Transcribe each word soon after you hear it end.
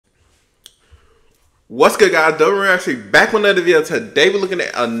What's good, guys? Double actually back with another video. Today we're looking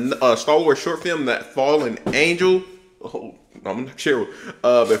at a Star Wars short film, That Fallen Angel. Oh, I'm not sure.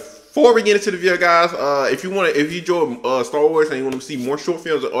 Before we get into the video, guys, if you enjoy Star Wars and you want to see more short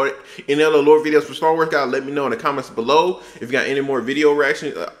films or any other lore videos for Star Wars, guys, let me know in the comments below. If you got any more video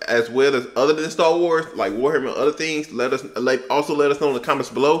reactions as well as other than Star Wars, like Warhammer and other things, also let us know in the comments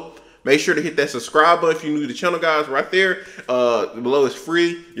below. Make sure to hit that subscribe button if you're new to the channel, guys, right there. Below is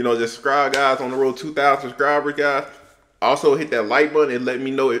free. You know, just subscribe, guys, on the road 2,000 subscribers, guys. Also, hit that like button and let me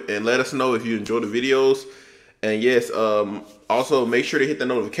know and let us know if you enjoy the videos. And yes, also make sure to hit the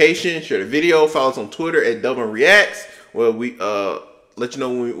notification, share the video, follow us on Twitter at Dublin Reacts, where we let you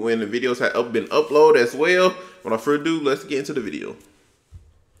know when the videos have been uploaded as well. Without further ado, let's get into the video.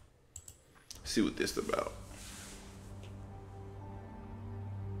 See what this is about.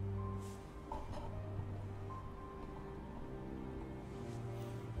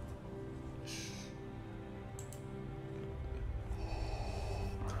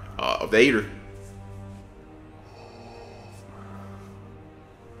 Vader.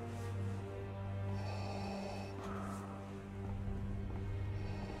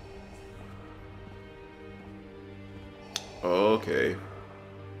 Okay.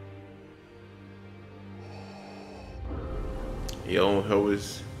 He on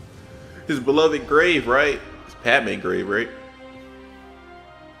his beloved grave, right? His Padme grave, right?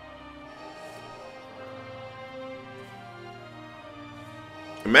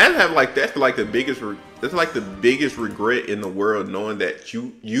 Imagine having like that's like the biggest regret in the world, knowing that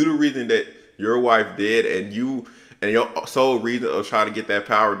you the reason that your wife did, and your sole reason of trying to get that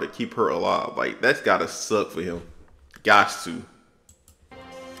power to keep her alive. Like, that's gotta suck for him. Gots to.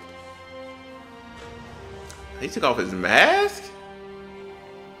 He took off his mask?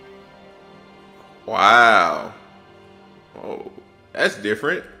 Wow. Oh, that's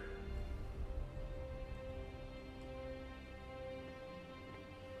different.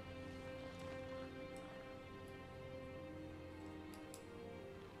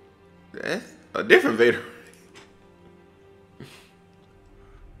 That's a different Vader.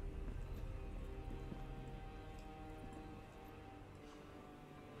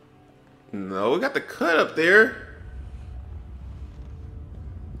 No, we got the cut up there.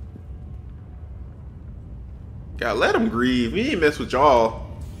 Gotta let him grieve. He ain't mess with y'all.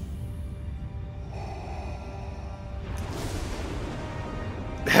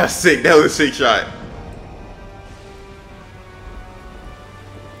 That's sick. That was a sick shot.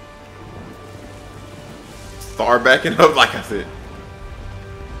 Star backing up, like I said.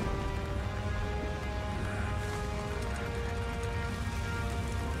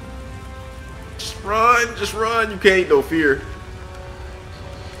 Just run. You can't, no fear.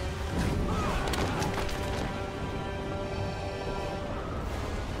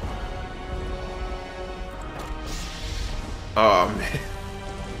 Oh man,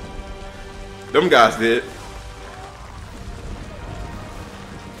 them guys did.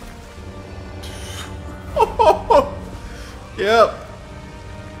 Yep.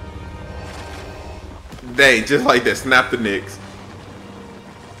 Dang, just like that, snap the Knicks.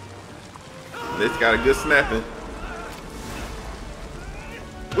 This got a good snapping.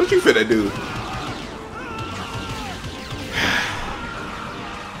 What you finna do?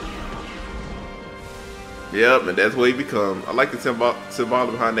 Yep, and that's what he become. I like the symbol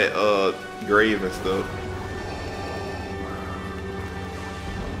behind that grave and stuff.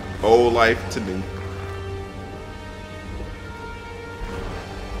 Old life to new.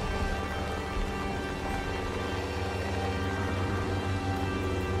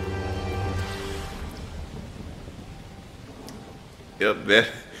 Yep,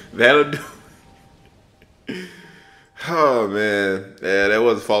 that'll do. Oh man, yeah, that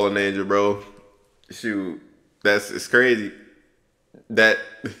was a fallen angel, bro. Shoot, it's crazy that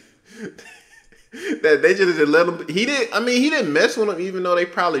that they just let him. He didn't mess with him, even though they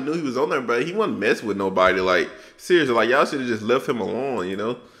probably knew he was on there. But he wasn't mess with nobody. Like, seriously, like, y'all should have just left him alone, you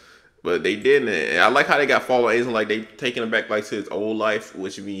know. But they didn't. And I like how they got fallen angel, like they taking him back like to his old life,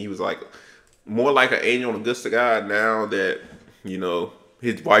 which means he was like more like an angel on the good side God now that, you know,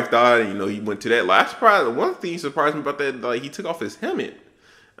 his wife died, and, you know, he went to that life. One thing surprised me about that, like, he took off his helmet.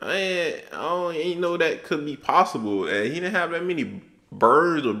 I ain't know that could be possible. And he didn't have that many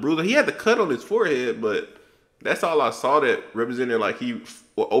burns or bruises. He had the cut on his forehead, but that's all I saw that represented like he was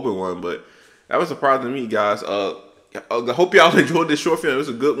Obi-Wan. But that was surprising to me, guys. I hope y'all enjoyed this short film. It was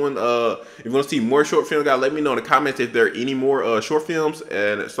a good one. If you want to see more short films, guys, let me know in the comments if there are any more short films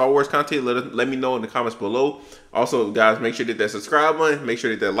and Star Wars content. Let me know in the comments below. Also, guys, make sure to hit that subscribe button. Make sure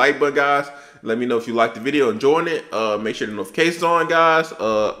to hit that like button, guys. Let me know if you liked the video, enjoying it. Make sure the notifications on, guys.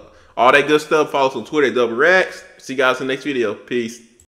 all that good stuff. Follow us on Twitter at Double Racks. See you guys in the next video. Peace.